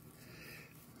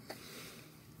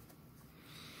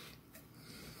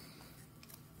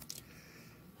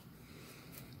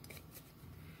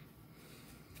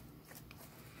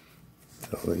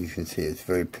 So you can see it's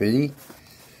very pretty.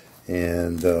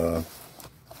 And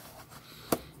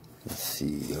let's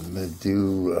see, I'm going to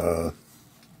do,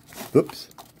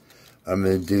 I'm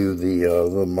going to do the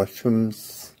little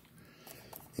mushrooms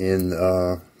in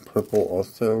purple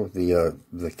also,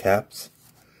 the caps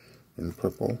in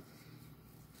purple.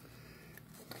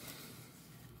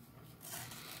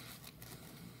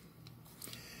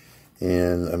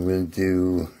 And I'm going to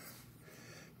do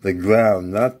the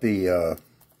ground, not the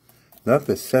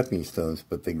stepping stones,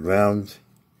 but the ground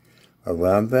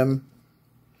around them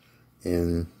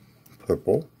in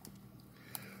purple.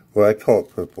 Well, I call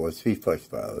it purple. It's Reflex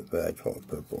Violet, but I call it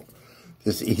purple.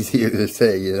 Just easier to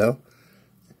say, you know?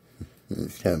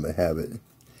 It's kind of a habit.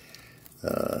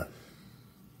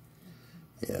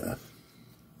 Yeah.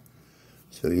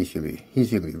 So he's gonna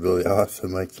be really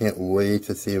awesome. I can't wait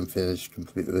to see him finished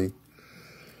completely.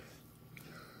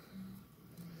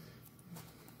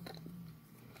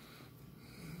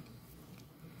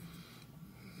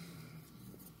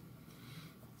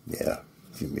 Yeah,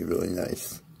 it's gonna be really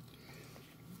nice.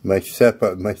 My step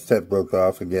broke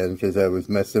off again because I was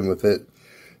messing with it.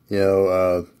 You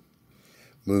know,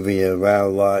 moving it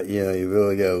around a lot. You know, you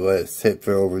really gotta let it sit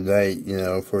for overnight, you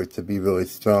know, for it to be really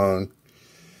strong.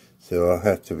 So I'll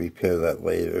have to repair that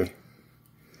later.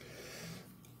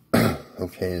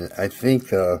 Okay, and I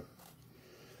think I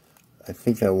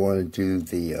want to do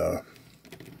the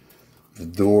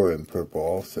door in purple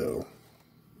also.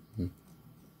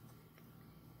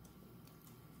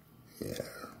 Yeah.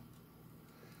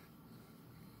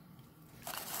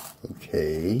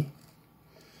 Okay.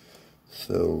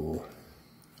 So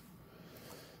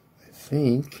I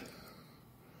think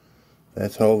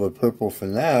that's all the purple for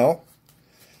now.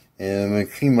 And I'm going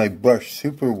to clean my brush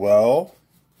super well.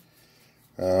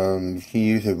 You can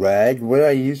use a rag. What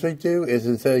I usually do is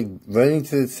instead of running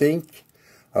to the sink,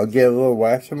 I'll get a little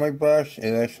wax on my brush,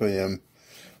 and actually I'm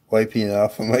wiping it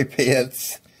off of my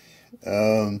pants.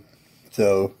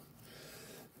 So,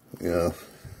 you know,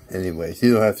 anyways,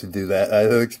 you don't have to do that. I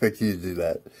don't expect you to do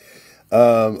that.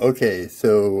 Okay,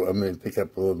 so I'm going to pick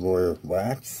up a little more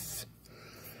wax,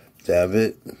 dab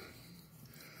it,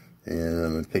 and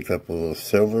I'm going to pick up a little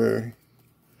silver,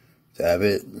 dab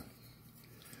it,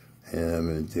 and I'm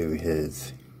going to do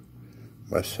his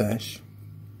mustache.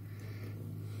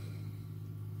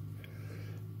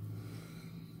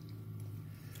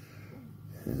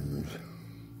 And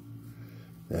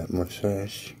that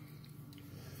mustache.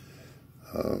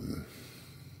 And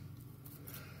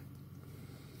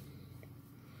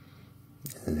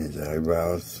his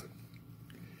eyebrows.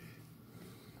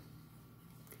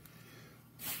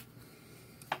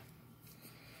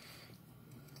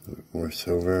 More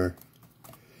silver.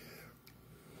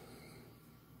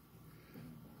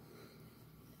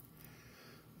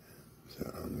 So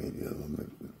maybe a little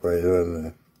bit brighter on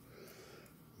the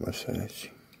mustache.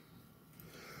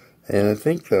 And I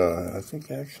think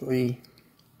actually,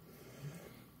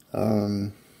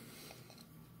 I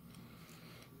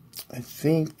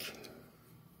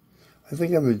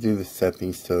think I'm going to do the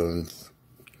stepping stones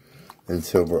in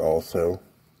silver also.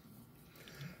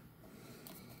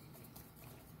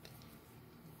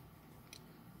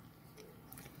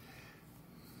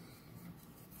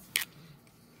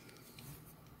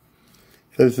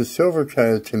 Because the silver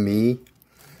kind of, to me,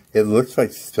 it looks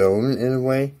like stone in a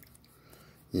way,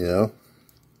 you know?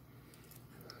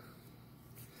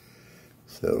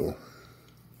 So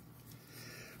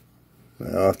I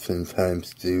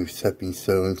oftentimes do stepping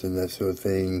stones and that sort of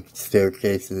thing,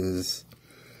 staircases,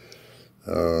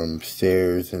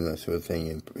 stairs and that sort of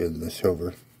thing in the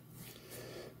silver.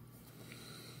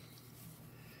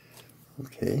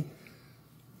 Okay.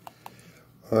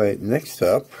 Alright, next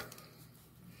up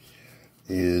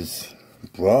is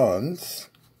bronze,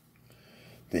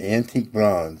 the antique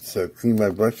bronze. So clean my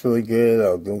brush really good,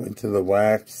 I'll go into the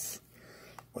wax,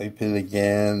 wipe it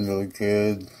again really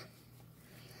good,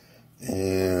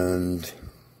 and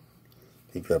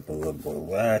pick up a little more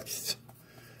wax,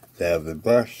 dab the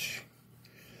brush,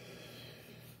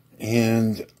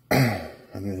 and I'm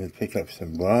going to pick up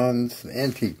some bronze,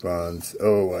 antique bronze.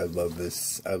 Oh, I love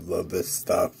this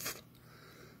stuff,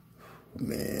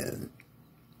 man,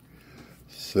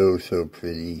 so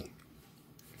pretty.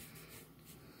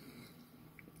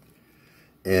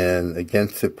 And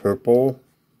against the purple,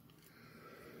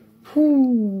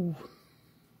 whoo,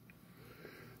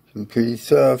 some pretty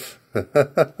stuff.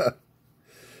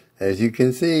 As you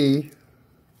can see,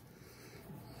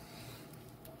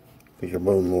 pick up a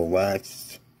little more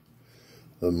wax,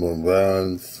 a little more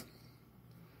bronze.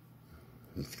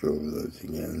 Let's go over those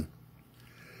again.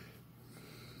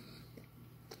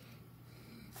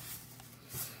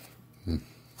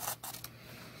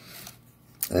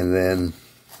 And then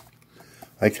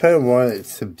I kind of want it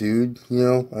subdued, you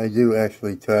know. I do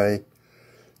actually try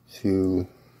to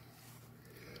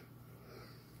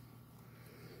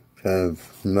kind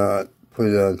of not put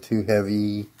it on too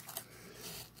heavy.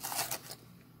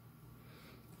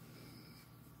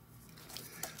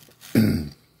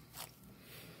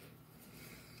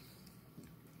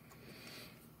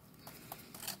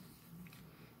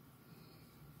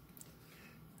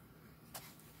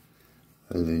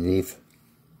 Underneath.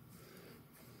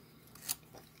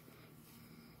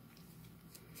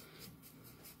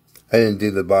 I didn't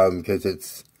do the bottom because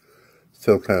it's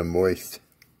still kind of moist.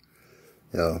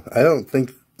 You know, I don't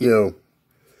think, you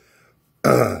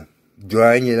know,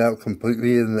 drying it out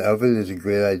completely in the oven is a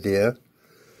great idea.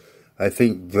 I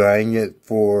think drying it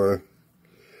for,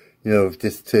 you know,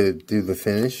 just to do the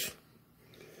finish.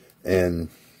 And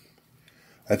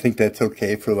I think that's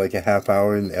okay for like a half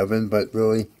hour in the oven, but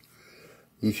really,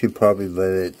 you should probably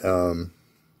let it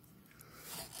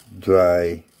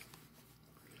dry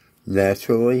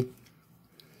naturally.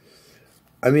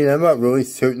 I mean, I'm not really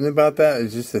certain about that.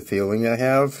 It's just a feeling I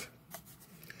have.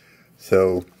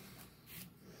 So,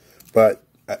 but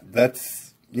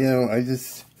that's, you know,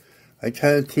 I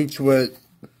kind of teach what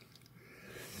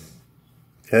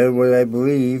I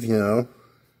believe, you know.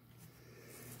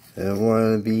 I don't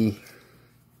want to be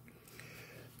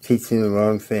teaching the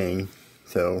wrong thing.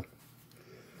 So,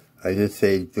 I just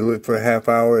say do it for a half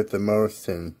hour at the most,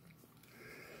 and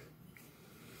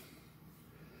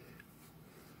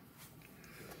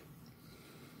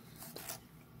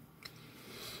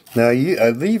now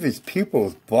I leave his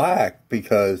pupils black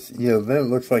because, you know, then it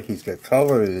looks like he's got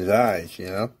color in his eyes, you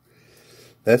know.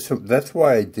 That's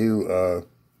why I do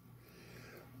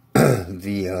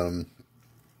the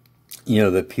you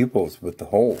know, the pupils with the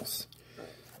holes,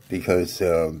 because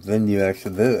then it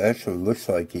actually looks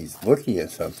like he's looking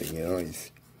at something, you know.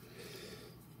 He's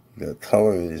got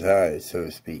color in his eyes, so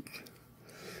to speak.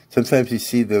 Sometimes you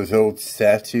see those old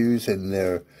statues and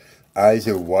their eyes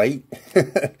are white,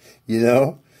 you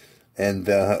know. And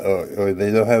or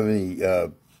they don't have any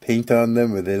paint on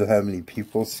them, or they don't have any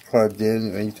pupils carved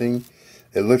in or anything.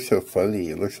 It looks so funny.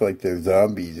 It looks like they're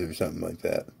zombies or something like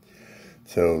that.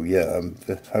 So yeah,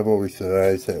 I've always thought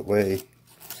eyes that way.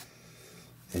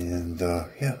 And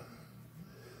yeah.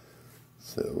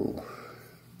 So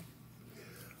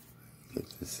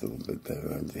get this a little bit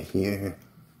better under here.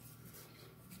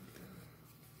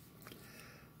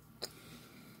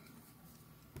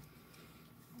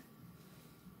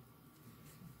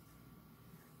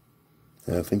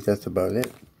 And I think that's about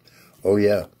it. Oh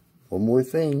yeah, one more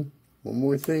thing. A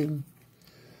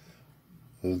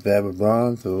little dab of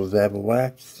bronze, a little dab of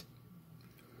wax.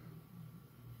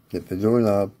 Get the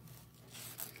doorknob.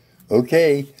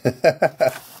 Okay.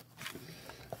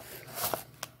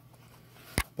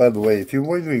 By the way, if you're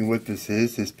wondering what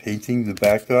this painting the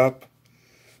backdrop,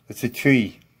 it's a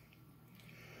tree.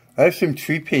 I have some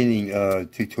tree painting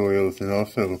tutorials and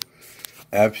also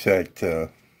abstract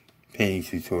painting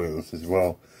tutorials as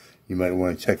well. You might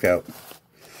want to check out.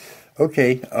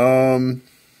 Okay,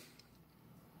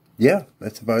 yeah,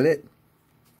 that's about it.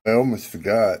 I almost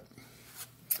forgot.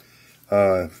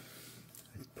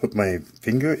 Put my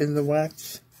finger in the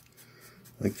wax,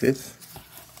 like this,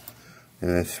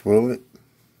 and I swirl it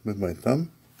with my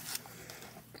thumb.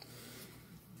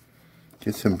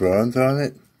 Get some bronze on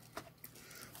it,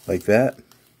 like that.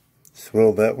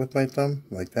 Swirl that with my thumb,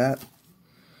 like that.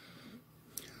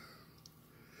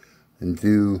 And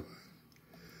do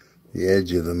the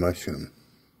edge of the mushroom.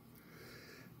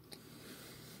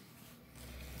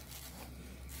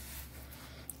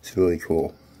 It's really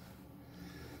cool.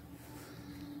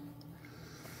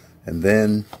 And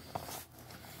then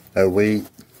I wait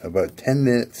about 10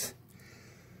 minutes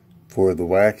for the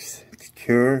wax to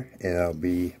cure, and I'll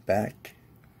be back.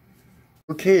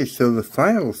 Okay, so the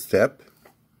final step,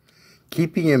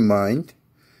 keeping in mind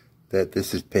that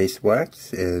this is paste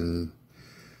wax, and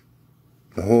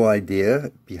the whole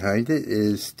idea behind it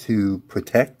is to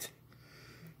protect,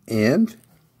 and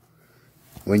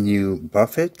when you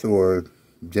buff it or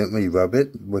gently rub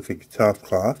it with a soft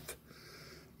cloth,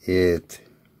 it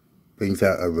brings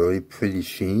out a really pretty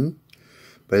sheen,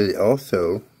 but it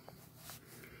also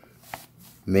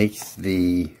makes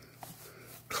the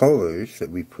colors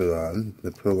that we put on,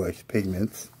 the pearl-like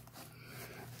pigments,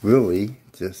 really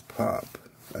just pop.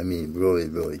 I mean, really,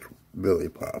 really, really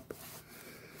pop.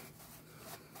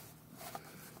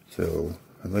 So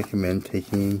I recommend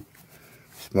taking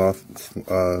small,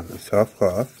 soft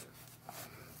cloth,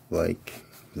 like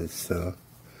this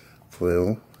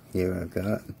foil here I've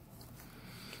got.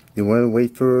 You want to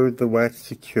wait for the wax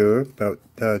to cure, about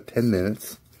 10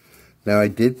 minutes. Now I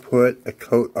did put a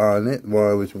coat on it while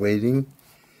I was waiting.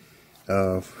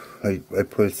 I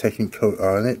put a second coat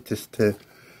on it just to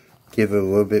give it a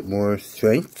little bit more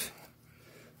strength.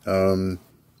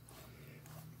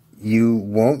 You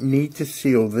won't need to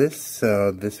seal this.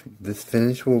 This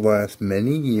finish will last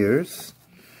many years.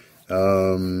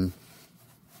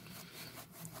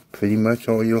 Pretty much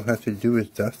all you'll have to do is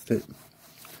dust it.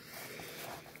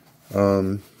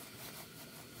 And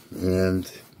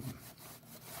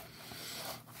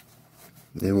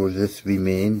it will just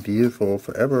remain beautiful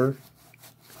forever.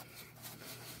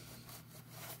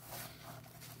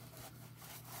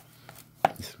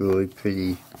 It's really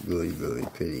pretty, really, really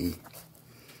pretty.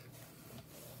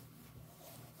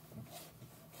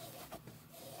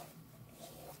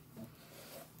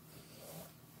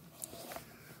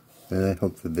 And I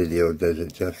hope the video does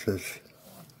it justice.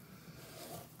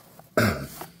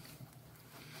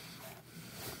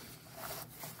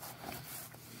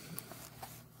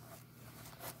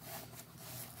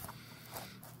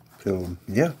 So,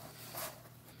 yeah.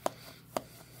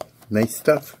 Nice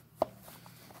stuff.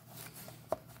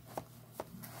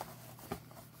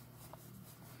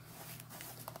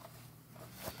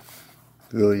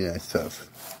 Really nice stuff.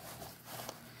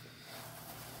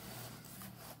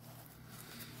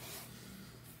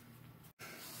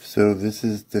 So this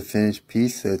is the finished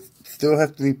piece. I still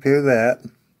have to repair that,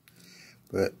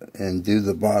 and do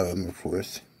the bottom, of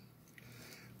course.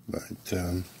 But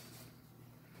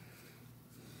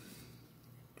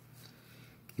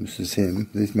this is him.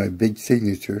 This is my big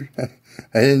signature.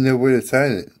 I didn't know where to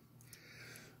sign it.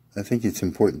 I think it's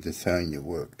important to sign your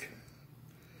work.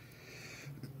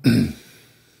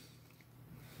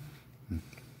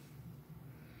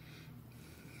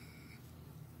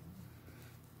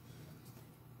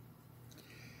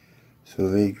 So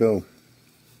there you go.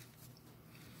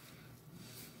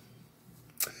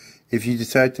 If you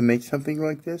decide to make something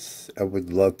like this, I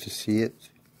would love to see it.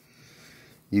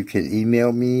 You can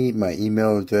email me. My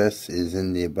email address is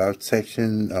in the About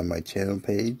section on my channel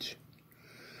page.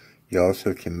 You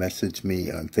also can message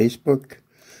me on Facebook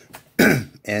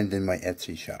and in my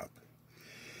Etsy shop.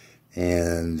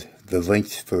 And the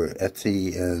links for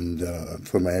Etsy and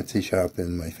for my Etsy shop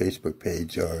and my Facebook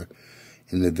page are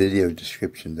in the video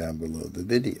description down below the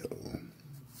video.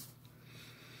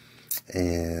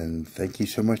 And thank you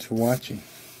so much for watching.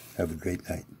 Have a great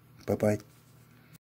night. Bye-bye.